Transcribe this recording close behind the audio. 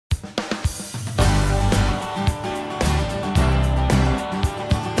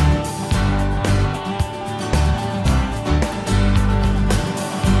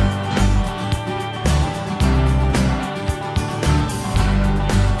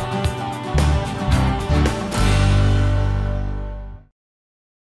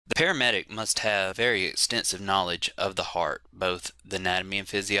paramedic must have very extensive knowledge of the heart, both the anatomy and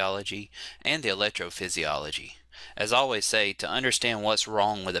physiology and the electrophysiology. As I always say, to understand what's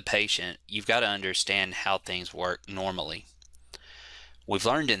wrong with a patient, you've got to understand how things work normally. We've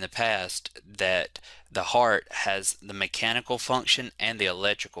learned in the past that the heart has the mechanical function and the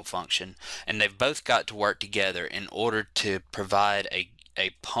electrical function, and they've both got to work together in order to provide a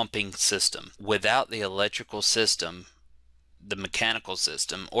pumping system. Without the electrical system, the mechanical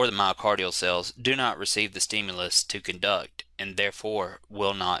system, or the myocardial cells do not receive the stimulus to conduct and therefore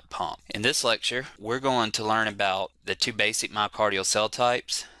will not pump. In this lecture, we're going to learn about the two basic myocardial cell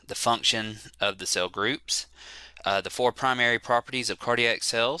types, the function of the cell groups, the four primary properties of cardiac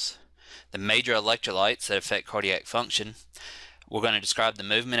cells, the major electrolytes that affect cardiac function. We're going to describe the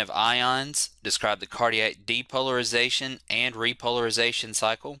movement of ions, describe the cardiac depolarization and repolarization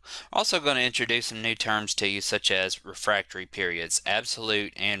cycle. We're also going to introduce some new terms to you, such as refractory periods,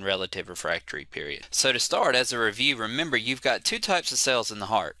 absolute and relative refractory period. So to start, as a review, remember you've got two types of cells in the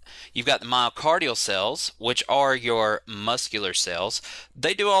heart. You've got the myocardial cells, which are your muscular cells.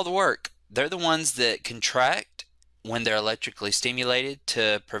 They do all the work. They're the ones that contract when they're electrically stimulated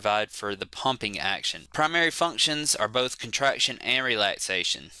to provide for the pumping action. Primary functions are both contraction and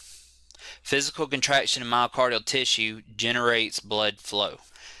relaxation. Physical contraction in myocardial tissue generates blood flow.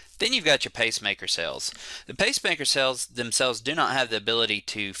 Then you've got your pacemaker cells. The pacemaker cells themselves do not have the ability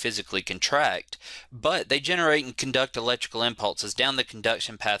to physically contract, but they generate and conduct electrical impulses down the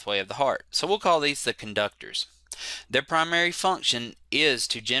conduction pathway of the heart. So we'll call these the conductors. Their primary function is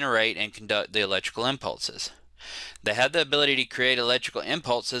to generate and conduct the electrical impulses. They have the ability to create electrical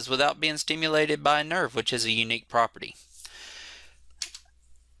impulses without being stimulated by a nerve, which is a unique property.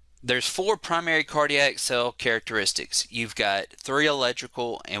 There's four primary cardiac cell characteristics. You've got 3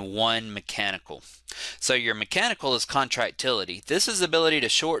 electrical and 1 mechanical. So your mechanical is contractility. This is the ability to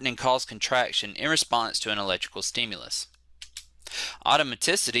shorten and cause contraction in response to an electrical stimulus.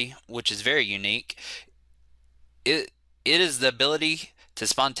 Automaticity, which is very unique, it is the ability to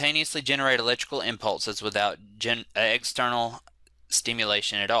spontaneously generate electrical impulses without external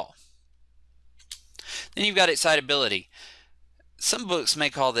stimulation at all. Then you've got excitability. Some books may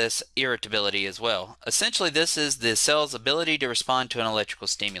call this irritability as well. Essentially, this is the cell's ability to respond to an electrical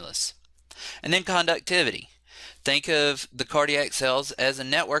stimulus. And then conductivity. Think of the cardiac cells as a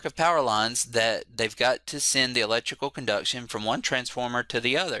network of power lines that they've got to send the electrical conduction from one transformer to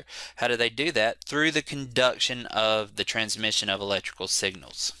the other. How do they do that? Through the conduction of the transmission of electrical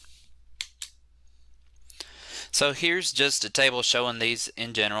signals. So here's just a table showing these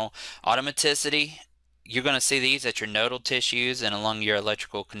in general. Automaticity, you're going to see these at your nodal tissues and along your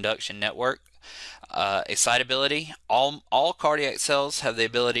electrical conduction network. Excitability, all cardiac cells have the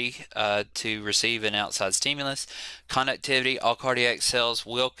ability to receive an outside stimulus. Conductivity, all cardiac cells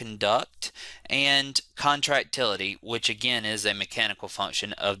will conduct. And contractility, which again is a mechanical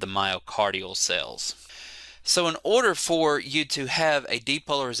function of the myocardial cells. So in order for you to have a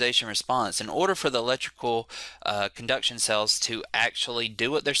depolarization response, in order for the electrical conduction cells to actually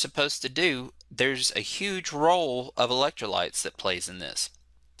do what they're supposed to do, there's a huge role of electrolytes that plays in this.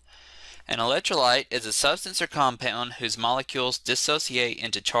 An electrolyte is a substance or compound whose molecules dissociate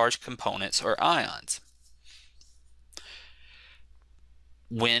into charged components or ions.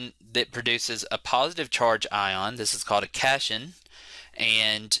 When it produces a positive charge ion, this is called a cation,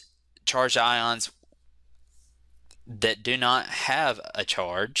 and charged ions that do not have a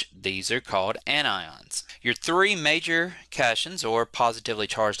charge, these are called anions. Your 3 major cations, or positively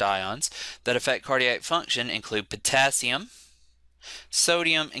charged ions, that affect cardiac function include potassium,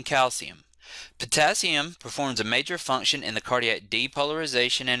 sodium, and calcium. Potassium performs a major function in the cardiac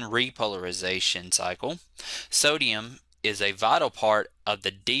depolarization and repolarization cycle. Sodium is a vital part of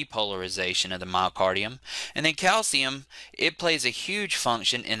the depolarization of the myocardium. And then calcium, it plays a huge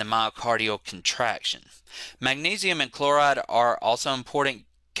function in the myocardial contraction. Magnesium and chloride are also important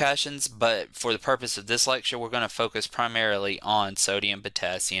cations, but for the purpose of this lecture, we're going to focus primarily on sodium,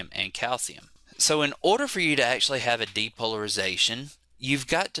 potassium, and calcium. So in order for you to actually have a depolarization, you've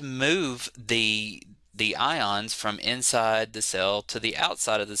got to move the ions from inside the cell to the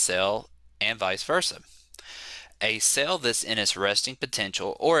outside of the cell and vice versa. A cell that's in its resting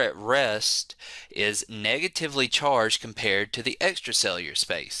potential or at rest is negatively charged compared to the extracellular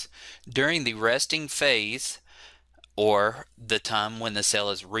space. During the resting phase, or the time when the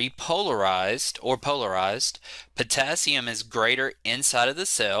cell is repolarized or polarized, potassium is greater inside of the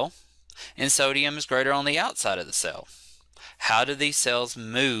cell and sodium is greater on the outside of the cell. How do these cells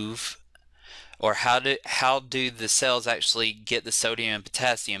move Or how do the cells actually get the sodium and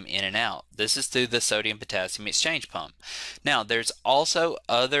potassium in and out? This is through the sodium potassium exchange pump. Now there's also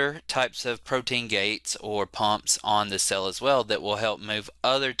other types of protein gates or pumps on the cell as well that will help move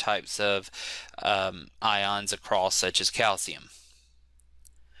other types of ions across, such as calcium.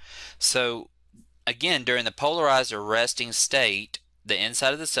 So again, during the polarized or resting state, the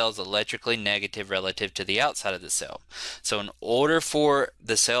inside of the cell is electrically negative relative to the outside of the cell. So in order for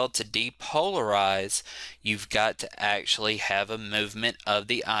the cell to depolarize, you've got to actually have a movement of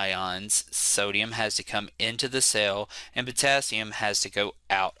the ions. Sodium has to come into the cell and potassium has to go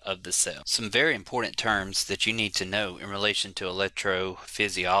out of the cell. Some very important terms that you need to know in relation to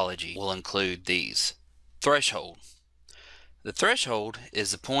electrophysiology will include these. Threshold. The threshold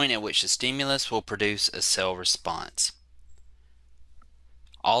is the point at which the stimulus will produce a cell response.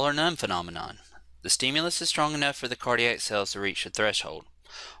 All or none phenomenon. The stimulus is strong enough for the cardiac cells to reach the threshold.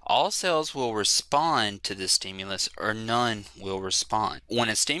 All cells will respond to the stimulus or none will respond. When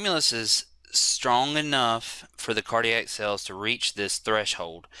a stimulus is strong enough for the cardiac cells to reach this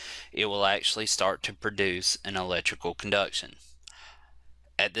threshold, it will actually start to produce an electrical conduction.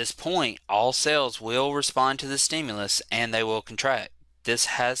 At this point, all cells will respond to the stimulus and they will contract. This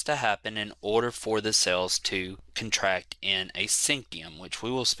has to happen in order for the cells to contract in a syncytium, which we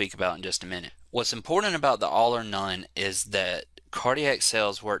will speak about in just a minute. What's important about the all or none is that cardiac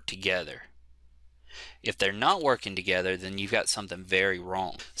cells work together. If they're not working together, then you've got something very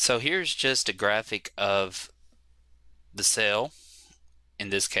wrong. So here's just a graphic of the cell.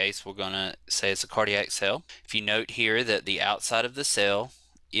 In this case, we're going to say it's a cardiac cell. If you note here that the outside of the cell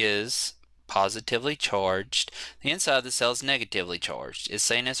is positively charged, the inside of the cell is negatively charged. It's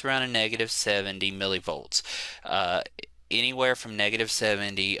saying it's around a negative 70 millivolts. Anywhere from negative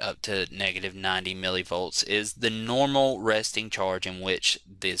 70 up to negative 90 millivolts is the normal resting charge in which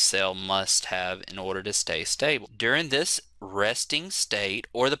the cell must have in order to stay stable. During this resting state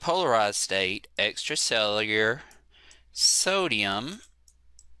or the polarized state, extracellular sodium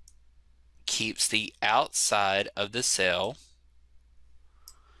keeps the outside of the cell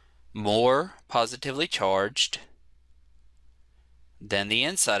more positively charged than the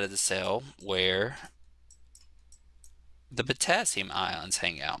inside of the cell where the potassium ions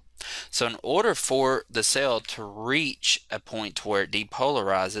hang out. So in order for the cell to reach a point to where it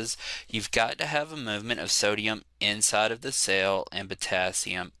depolarizes, you've got to have a movement of sodium inside of the cell and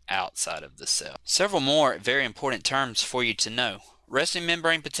potassium outside of the cell. Several more very important terms for you to know. Resting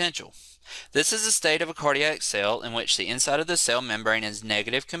membrane potential. This is a state of a cardiac cell in which the inside of the cell membrane is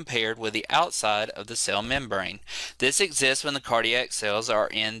negative compared with the outside of the cell membrane. This exists when the cardiac cells are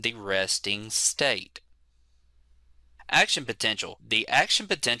in the resting state. Action potential. The action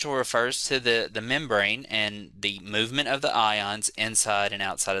potential refers to the membrane and the movement of the ions inside and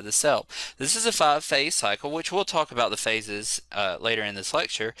outside of the cell. This is a 5-phase cycle, which we'll talk about the phases later in this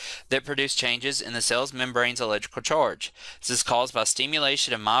lecture, that produce changes in the cell's membrane's electrical charge. This is caused by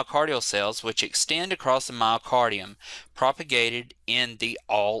stimulation of myocardial cells, which extend across the myocardium, propagated in the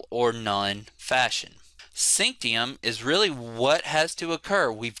all or none fashion. Syncytium is really what has to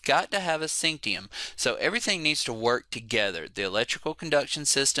occur. We've got to have a syncytium. So everything needs to work together. The electrical conduction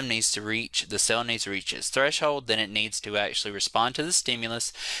system needs to reach, the cell needs to reach its threshold, then it needs to actually respond to the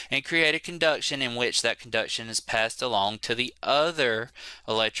stimulus and create a conduction in which that conduction is passed along to the other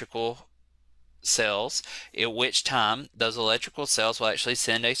electrical cells, at which time those electrical cells will actually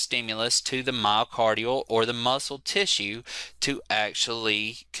send a stimulus to the myocardial or the muscle tissue to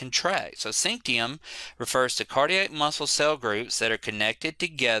actually contract. So syncytium refers to cardiac muscle cell groups that are connected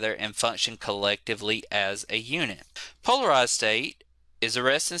together and function collectively as a unit. Polarized state is a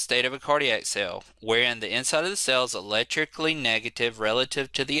resting state of a cardiac cell, wherein the inside of the cell is electrically negative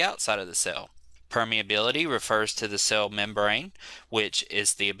relative to the outside of the cell. Permeability refers to the cell membrane, which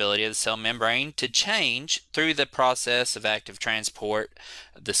is the ability of the cell membrane to change through the process of active transport,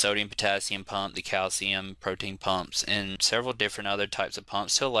 the sodium potassium pump, the calcium protein pumps, and several different other types of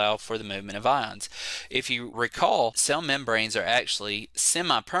pumps to allow for the movement of ions. If you recall, cell membranes are actually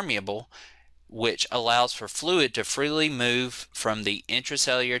semi-permeable, which allows for fluid to freely move from the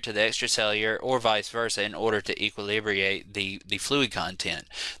intracellular to the extracellular or vice versa in order to equilibrate the fluid content.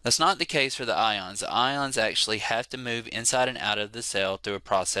 That's not the case for the ions. The ions actually have to move inside and out of the cell through a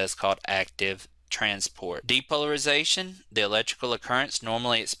process called active transport. Depolarization, the electrical occurrence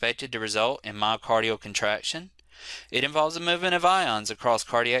normally expected to result in myocardial contraction. It involves the movement of ions across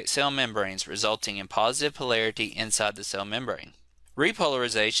cardiac cell membranes, resulting in positive polarity inside the cell membrane.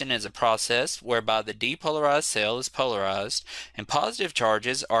 Repolarization is a process whereby the depolarized cell is polarized and positive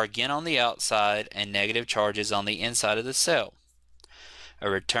charges are again on the outside and negative charges on the inside of the cell. a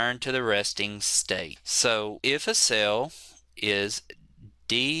return to the resting state. So if a cell is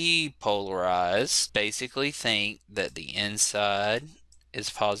depolarized, basically think that the inside is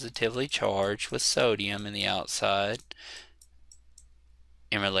positively charged with sodium and the outside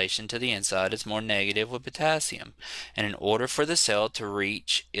in relation to the inside is more negative with potassium. And in order for the cell to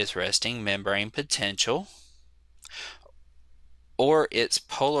reach its resting membrane potential or its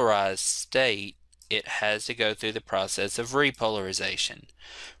polarized state, it has to go through the process of repolarization.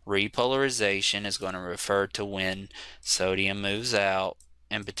 Repolarization is going to refer to when sodium moves out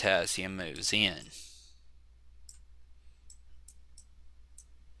and potassium moves in.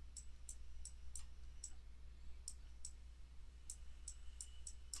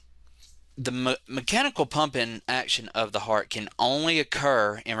 The mechanical pumping action of the heart can only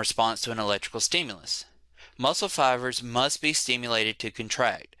occur in response to an electrical stimulus. Muscle fibers must be stimulated to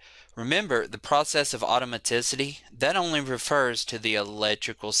contract. Remember, the process of automaticity, that only refers to the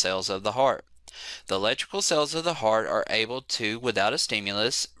electrical cells of the heart. The electrical cells of the heart are able to, without a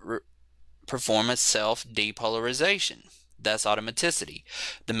stimulus, perform a self-depolarization. That's automaticity.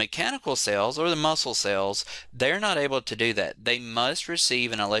 The mechanical cells, or the muscle cells, they're not able to do that. They must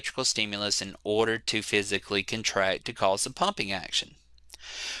receive an electrical stimulus in order to physically contract to cause the pumping action.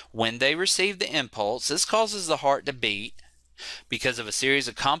 When they receive the impulse, this causes the heart to beat because of a series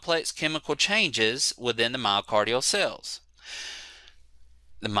of complex chemical changes within the myocardial cells.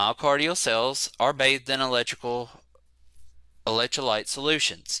 The myocardial cells are bathed in electrolyte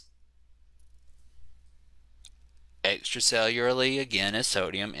solutions. Extracellularly, again, is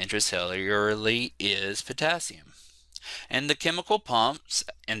sodium. Intracellularly is potassium. And the chemical pumps,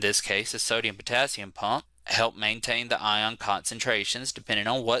 in this case a sodium-potassium pump, help maintain the ion concentrations depending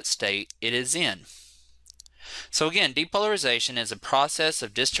on what state it is in. So again, depolarization is a process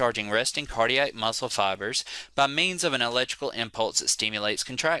of discharging resting cardiac muscle fibers by means of an electrical impulse that stimulates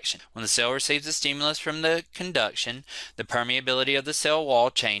contraction. When the cell receives a stimulus from the conduction, the permeability of the cell wall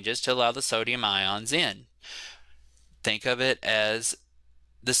changes to allow the sodium ions in. Think of it as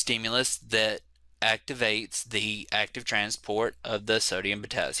the stimulus that activates the active transport of the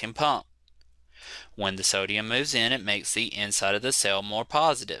sodium-potassium pump. When the sodium moves in, it makes the inside of the cell more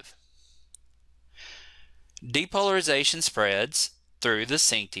positive. Depolarization spreads through the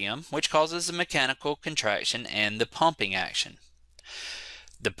syncytium, which causes the mechanical contraction and the pumping action.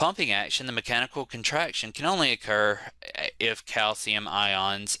 The pumping action, the mechanical contraction, can only occur if calcium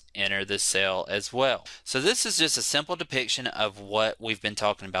ions enter the cell as well. So this is just a simple depiction of what we've been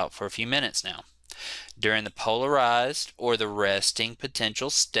talking about for a few minutes now. During the polarized or the resting potential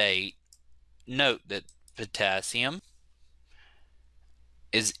state, note that potassium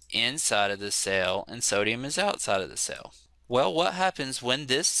is inside of the cell and sodium is outside of the cell. Well, what happens when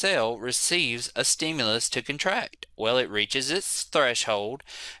this cell receives a stimulus to contract? Well, it reaches its threshold.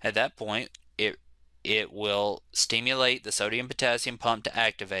 At that point, it will stimulate the sodium-potassium pump to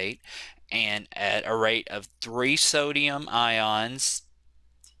activate, and at a rate of 3 sodium ions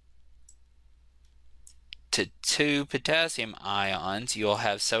to 2 potassium ions, you'll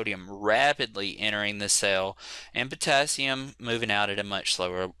have sodium rapidly entering the cell and potassium moving out at a much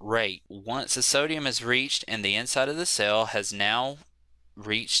slower rate. Once the sodium is reached and the inside of the cell has now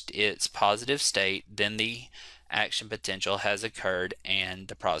reached its positive state, then the action potential has occurred and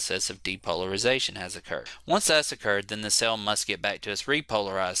the process of depolarization has occurred. Once that's occurred, then the cell must get back to its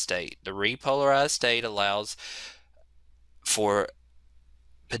repolarized state. The repolarized state allows for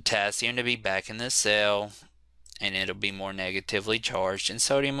potassium to be back in the cell, and it'll be more negatively charged, and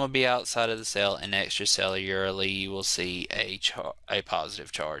sodium will be outside of the cell, and extracellularly you will see a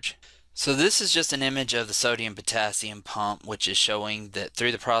positive charge. So this is just an image of the sodium-potassium pump, which is showing that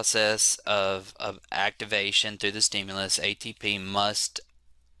through the process of activation through the stimulus, ATP must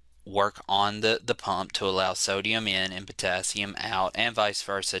work on the pump to allow sodium in and potassium out, and vice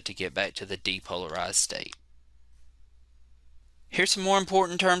versa, to get back to the depolarized state. Here's some more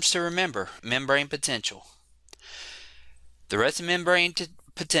important terms to remember. Membrane potential. The resting membrane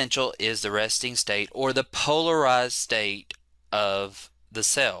potential is the resting state or the polarized state of the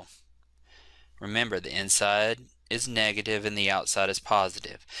cell. Remember, the inside is negative and the outside is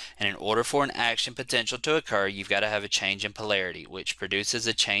positive. And in order for an action potential to occur, you've got to have a change in polarity, which produces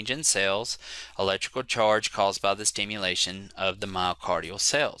a change in cells, electrical charge caused by the stimulation of the myocardial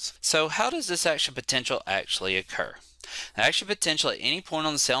cells. So how does this action potential actually occur? The action potential at any point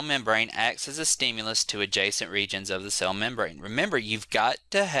on the cell membrane acts as a stimulus to adjacent regions of the cell membrane. Remember, you've got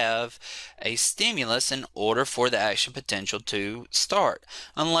to have a stimulus in order for the action potential to start,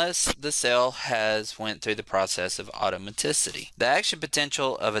 unless the cell has went through the process of automaticity. The action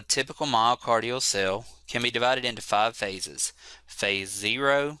potential of a typical myocardial cell can be divided into 5 phases: phase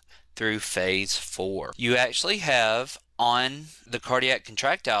 0 through phase 4. You actually have on the cardiac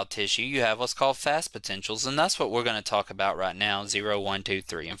contractile tissue, you have what's called fast potentials, and that's what we're going to talk about right now: 0, 1, 2,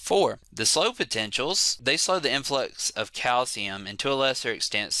 3, and 4. The slow potentials, they slow the influx of calcium and to a lesser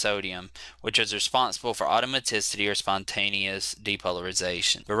extent sodium, which is responsible for automaticity or spontaneous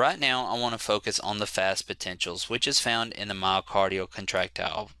depolarization. But right now I want to focus on the fast potentials, which is found in the myocardial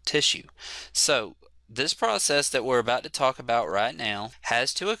contractile tissue. So this process that we're about to talk about right now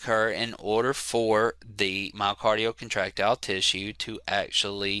has to occur in order for the myocardial contractile tissue to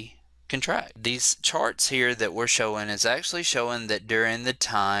actually contract. These charts here that we're showing is actually showing that during the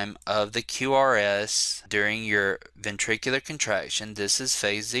time of the QRS, during your ventricular contraction, this is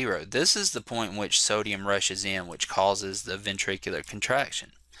phase 0. This is the point in which sodium rushes in, which causes the ventricular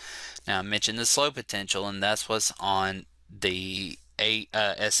contraction. Now I mentioned the slow potential, and that's what's on the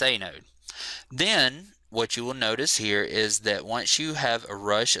SA node. Then what you will notice here is that once you have a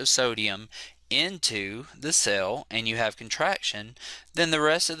rush of sodium into the cell and you have contraction, then the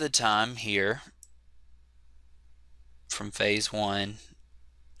rest of the time here from phase 1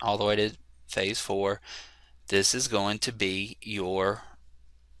 all the way to phase 4, this is going to be your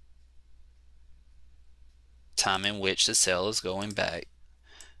time in which the cell is going back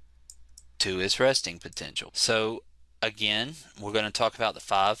to its resting potential. So again, we're going to talk about the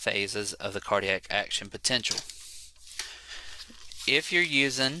 5 phases of the cardiac action potential. If you're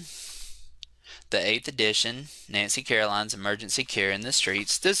using the 8th edition, Nancy Caroline's Emergency Care in the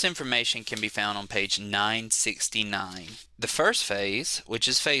Streets, this information can be found on page 969. The first phase, which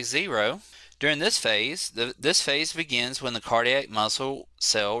is phase 0, during this phase, this phase begins when the cardiac muscle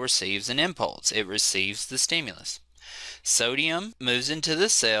cell receives an impulse. It receives the stimulus. Sodium moves into the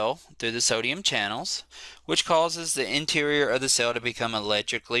cell through the sodium channels, which causes the interior of the cell to become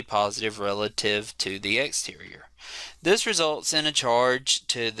electrically positive relative to the exterior. This results in a charge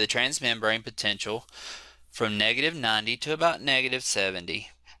to the transmembrane potential from -90 to about -70.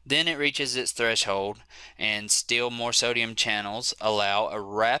 Then it reaches its threshold, and still more sodium channels allow a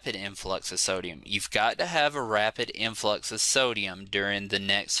rapid influx of sodium. You've got to have a rapid influx of sodium during the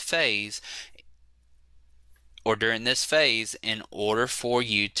next phase, or during this phase, in order for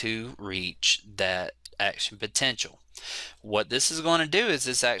you to reach that action potential. What this is going to do is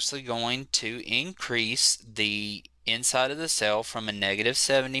it's actually going to increase the inside of the cell from a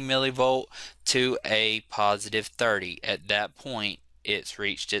 -70 millivolt to a +30. At that point, it's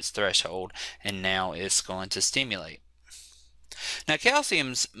reached its threshold, and now it's going to stimulate. Now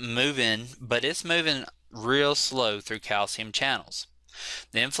calcium's moving, but it's moving real slow through calcium channels.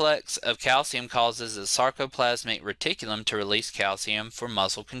 The influx of calcium causes the sarcoplasmic reticulum to release calcium for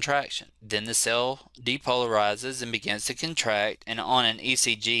muscle contraction. Then the cell depolarizes and begins to contract, and on an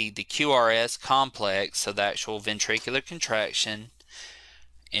ECG, the QRS complex, so the actual ventricular contraction,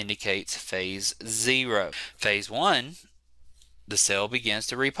 indicates phase 0. Phase 1, the cell begins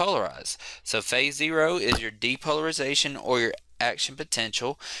to repolarize. So phase 0 is your depolarization or your action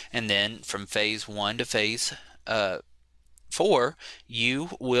potential, and then from phase 1 to phase 4, you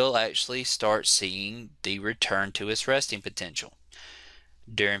will actually start seeing the return to its resting potential.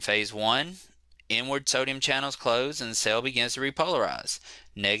 During phase 1, inward sodium channels close and the cell begins to repolarize.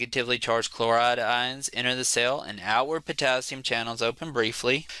 Negatively charged chloride ions enter the cell and outward potassium channels open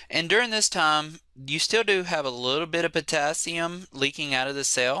briefly. And during this time, you still do have a little bit of potassium leaking out of the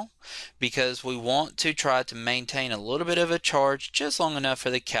cell, because we want to try to maintain a little bit of a charge just long enough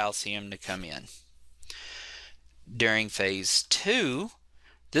for the calcium to come in. During phase 2,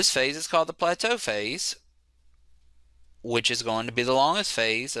 this phase is called the plateau phase, which is going to be the longest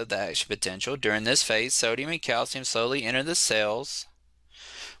phase of the action potential. During this phase, sodium and calcium slowly enter the cells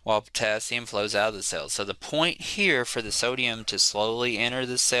while potassium flows out of the cells. So the point here for the sodium to slowly enter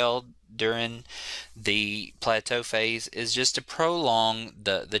the cell during the plateau phase is just to prolong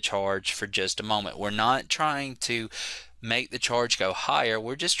the charge for just a moment. We're not trying to make the charge go higher,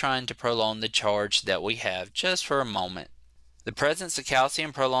 we're just trying to prolong the charge that we have just for a moment. The presence of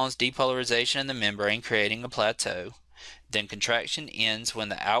calcium prolongs depolarization in the membrane, creating a plateau. Then contraction ends when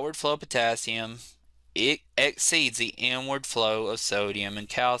the outward flow of potassium exceeds the inward flow of sodium and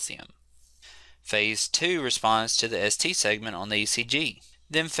calcium. Phase 2 responds to the ST segment on the ECG.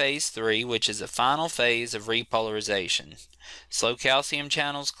 Then phase 3, which is the final phase of repolarization. Slow calcium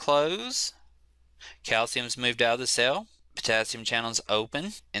channels close, Calcium is moved out of the cell. Potassium channels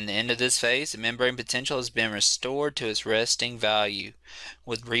open. In the end of this phase, the membrane potential has been restored to its resting value.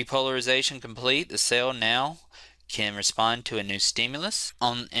 With repolarization complete, the cell now can respond to a new stimulus.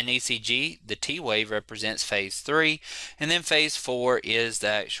 On an ECG, the T wave represents phase 3, and then phase 4 is the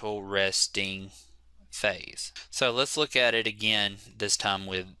actual resting phase. So let's look at it again, this time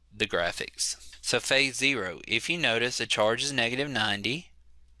with the graphics. So phase 0, if you notice, the charge is negative 90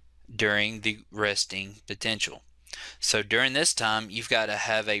 during the resting potential. So during this time, you've got to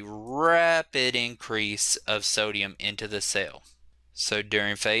have a rapid increase of sodium into the cell. So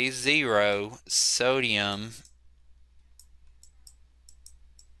during phase 0, sodium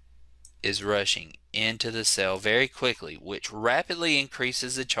is rushing into the cell very quickly, which rapidly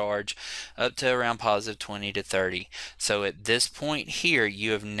increases the charge up to around positive 20 to 30. So at this point here,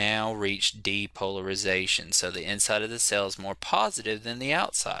 you have now reached depolarization. So the inside of the cell is more positive than the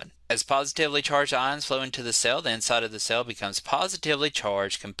outside. As positively charged ions flow into the cell, the inside of the cell becomes positively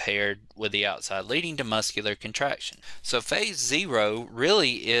charged compared with the outside, leading to muscular contraction. So phase 0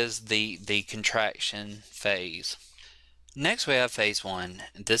 really is the contraction phase. Next we have phase 1.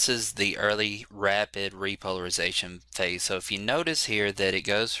 This is the early rapid repolarization phase. So if you notice here that it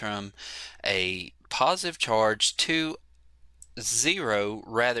goes from a positive charge to 0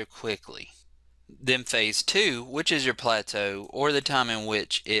 rather quickly. Then phase 2, which is your plateau, or the time in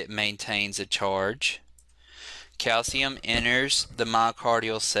which it maintains a charge. Calcium enters the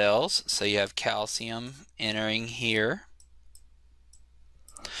myocardial cells, so you have calcium entering here.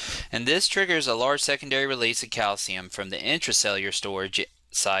 And this triggers a large secondary release of calcium from the intracellular storage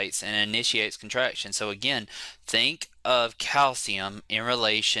sites and initiates contraction. So again, think of calcium in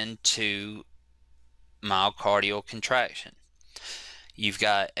relation to myocardial contraction. You've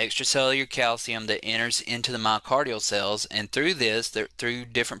got extracellular calcium that enters into the myocardial cells, and through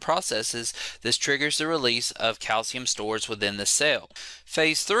different processes, this triggers the release of calcium stores within the cell.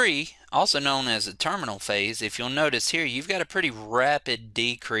 Phase 3, also known as the terminal phase, if you'll notice here, you've got a pretty rapid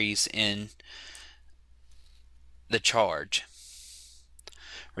decrease in the charge.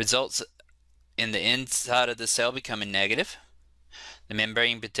 Results in the inside of the cell becoming negative. The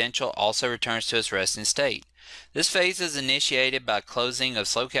membrane potential also returns to its resting state. This phase is initiated by closing of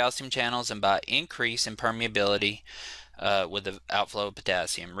slow calcium channels and by increase in permeability with the outflow of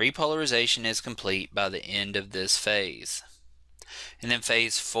potassium. Repolarization is complete by the end of this phase. And then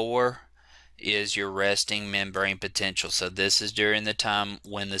phase 4 is your resting membrane potential. So this is during the time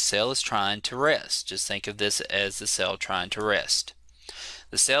when the cell is trying to rest. Just think of this as the cell trying to rest.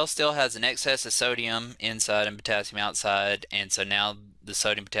 The cell still has an excess of sodium inside and potassium outside, and so now the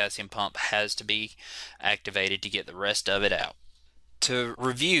sodium-potassium pump has to be activated to get the rest of it out. To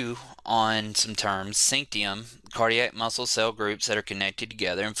review on some terms, syncytium, cardiac muscle cell groups that are connected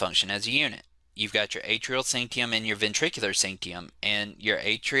together and function as a unit. You've got your atrial syncytium and your ventricular syncytium, and your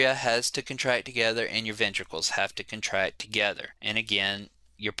atria has to contract together and your ventricles have to contract together. And again,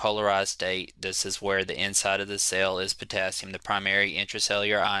 your polarized state, this is where the inside of the cell is potassium. The primary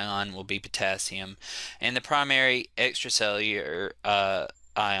intracellular ion will be potassium, and the primary extracellular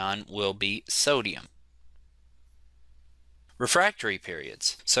ion will be sodium. Refractory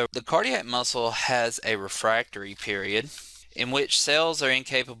periods. So the cardiac muscle has a refractory period in which cells are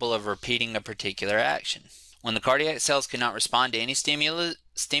incapable of repeating a particular action. When the cardiac cells cannot respond to any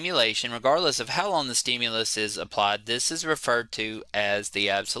stimulation, regardless of how long the stimulus is applied, this is referred to as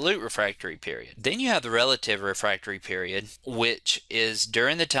the absolute refractory period. Then you have the relative refractory period, which is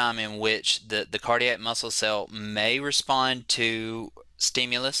during the time in which the cardiac muscle cell may respond to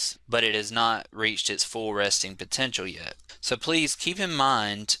stimulus, but it has not reached its full resting potential yet. So please keep in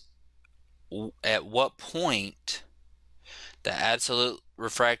mind at what point the absolute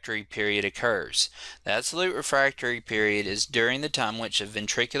refractory period occurs. The absolute refractory period is during the time which a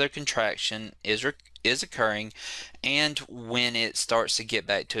ventricular contraction is occurring and when it starts to get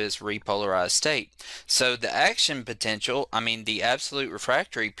back to its repolarized state. So the action potential, the absolute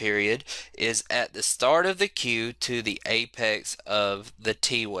refractory period, is at the start of the Q to the apex of the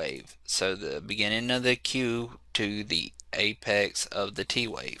T wave. So the beginning of the Q to the apex of the T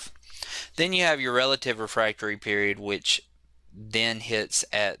wave. Then you have your relative refractory period, which then hits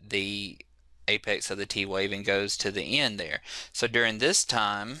at the apex of the T wave and goes to the end there. So during this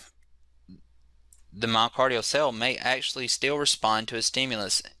time, the myocardial cell may actually still respond to a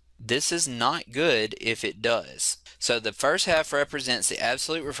stimulus This is not good if it does. So the first half represents the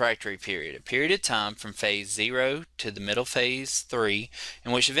absolute refractory period, a period of time from phase 0 to the middle phase 3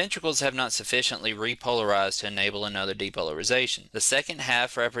 in which the ventricles have not sufficiently repolarized to enable another depolarization. The second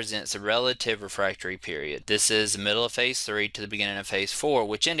half represents the relative refractory period. This is the middle of phase 3 to the beginning of phase 4,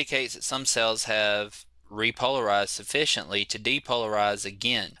 which indicates that some cells have repolarize sufficiently to depolarize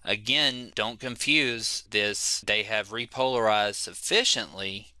again. Again, don't confuse this. They have repolarized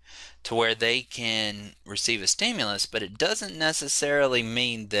sufficiently to where they can receive a stimulus, but it doesn't necessarily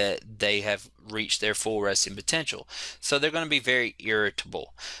mean that they have reached their full resting potential. So they're going to be very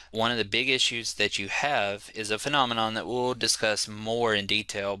irritable. One of the big issues that you have is a phenomenon that we'll discuss more in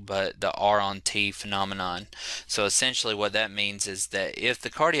detail, but the R on T phenomenon. So essentially what that means is that if the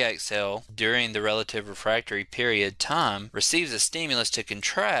cardiac cell during the relative refractory period time receives a stimulus to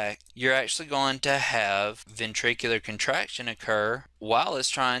contract, you're actually going to have ventricular contraction occur while it's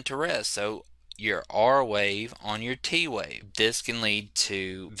trying to rest. So your R wave on your T wave. This can lead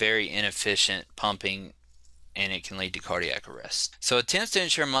to very inefficient pumping, and it can lead to cardiac arrest. So attempts to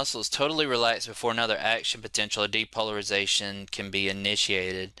ensure muscle is totally relaxed before another action potential or depolarization can be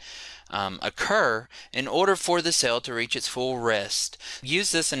initiated occur in order for the cell to reach its full rest.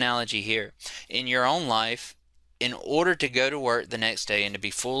 Use this analogy here. In your own life, in order to go to work the next day and to be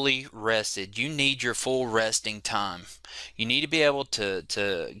fully rested, you need your full resting time. You need to be able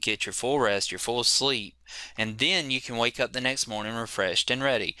to get your full rest, your full sleep, and then you can wake up the next morning refreshed and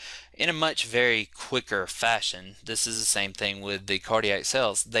ready in a much very quicker fashion. This is the same thing with the cardiac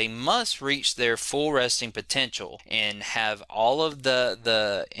cells. They must reach their full resting potential and have all of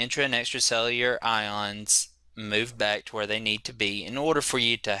the intra and extracellular ions move back to where they need to be in order for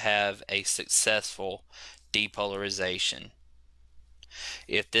you to have a successful depolarization.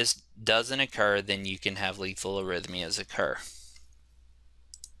 If this doesn't occur, then you can have lethal arrhythmias occur.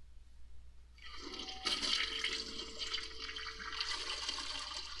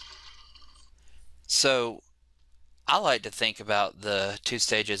 So I like to think about the two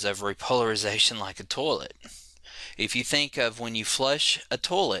stages of repolarization like a toilet. If you think of when you flush a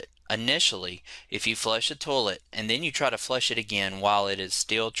toilet, initially, if you flush a toilet and then you try to flush it again while it is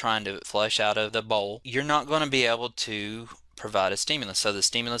still trying to flush out of the bowl, you're not going to be able to provide a stimulus. So the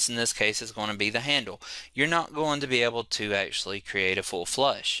stimulus in this case is going to be the handle. You're not going to be able to actually create a full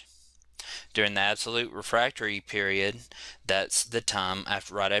flush. During the absolute refractory period, that's the time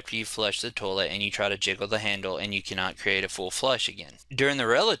right after you flush the toilet and you try to jiggle the handle and you cannot create a full flush again. During the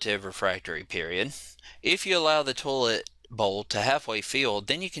relative refractory period, if you allow the toilet bowl to halfway fill,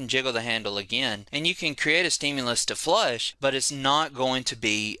 then you can jiggle the handle again and you can create a stimulus to flush, but it's not going to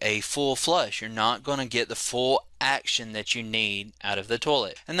be a full flush. You're not going to get the full action that you need out of the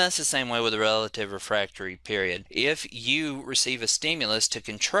toilet. And that's the same way with the relative refractory period. If you receive a stimulus to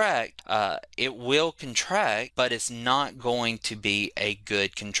contract, it will contract, but it's not going to be a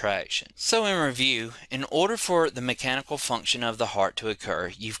good contraction. So in review, in order for the mechanical function of the heart to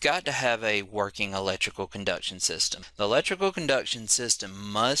occur, you've got to have a working electrical conduction system. The electrical conduction system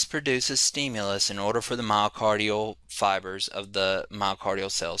must produce a stimulus in order for the myocardial fibers of the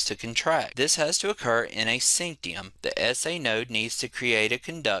myocardial cells to contract. This has to occur in a synctium. The SA node needs to create a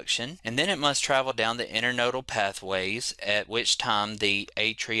conduction, and then it must travel down the internodal pathways, at which time the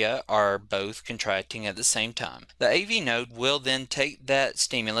atria are both contracting at the same time. The AV node will then take that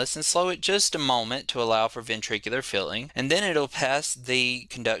stimulus and slow it just a moment to allow for ventricular filling, and then it'll pass the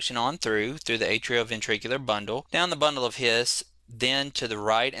conduction on through the atrioventricular bundle, down the bundle of His, then to the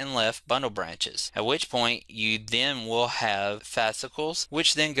right and left bundle branches, at which point you then will have fascicles,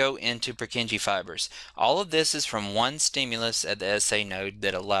 which then go into Purkinje fibers. All of this is from one stimulus at the SA node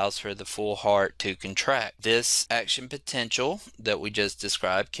that allows for the full heart to contract. This action potential that we just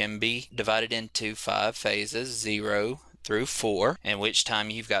described can be divided into 5 phases, 0 through 4, in which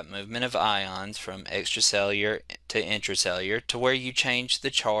time you've got movement of ions from extracellular to intracellular to where you change the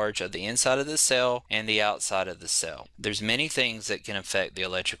charge of the inside of the cell and the outside of the cell. There's many things that can affect the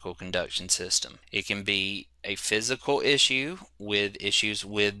electrical conduction system. It can be a physical issue with issues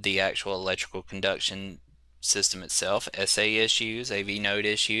with the actual electrical conduction system itself, SA issues, AV node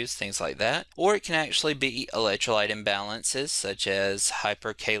issues, things like that. Or it can actually be electrolyte imbalances such as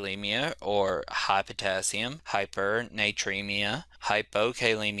hyperkalemia or high potassium, hypernatremia,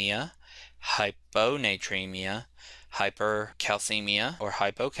 hypokalemia, hyponatremia, hypercalcemia or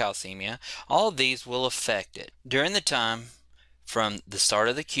hypocalcemia. All of these will affect it. During the time from the start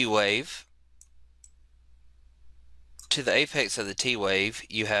of the Q wave to the apex of the T wave,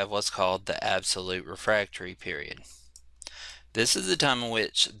 you have what's called the absolute refractory period. This is the time in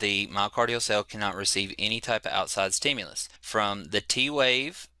which the myocardial cell cannot receive any type of outside stimulus. From the T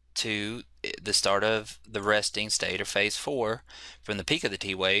wave to the start of the resting state or phase 4, from the peak of the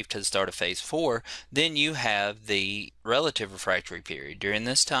T wave to the start of phase 4, then you have the relative refractory period. During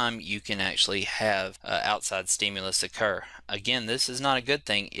this time you can actually have outside stimulus occur. Again, this is not a good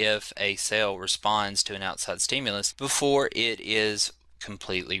thing if a cell responds to an outside stimulus before it is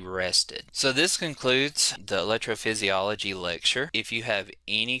completely rested. So this concludes the electrophysiology lecture. If you have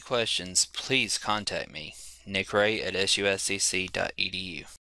any questions, please contact me, nickray@suscc.edu.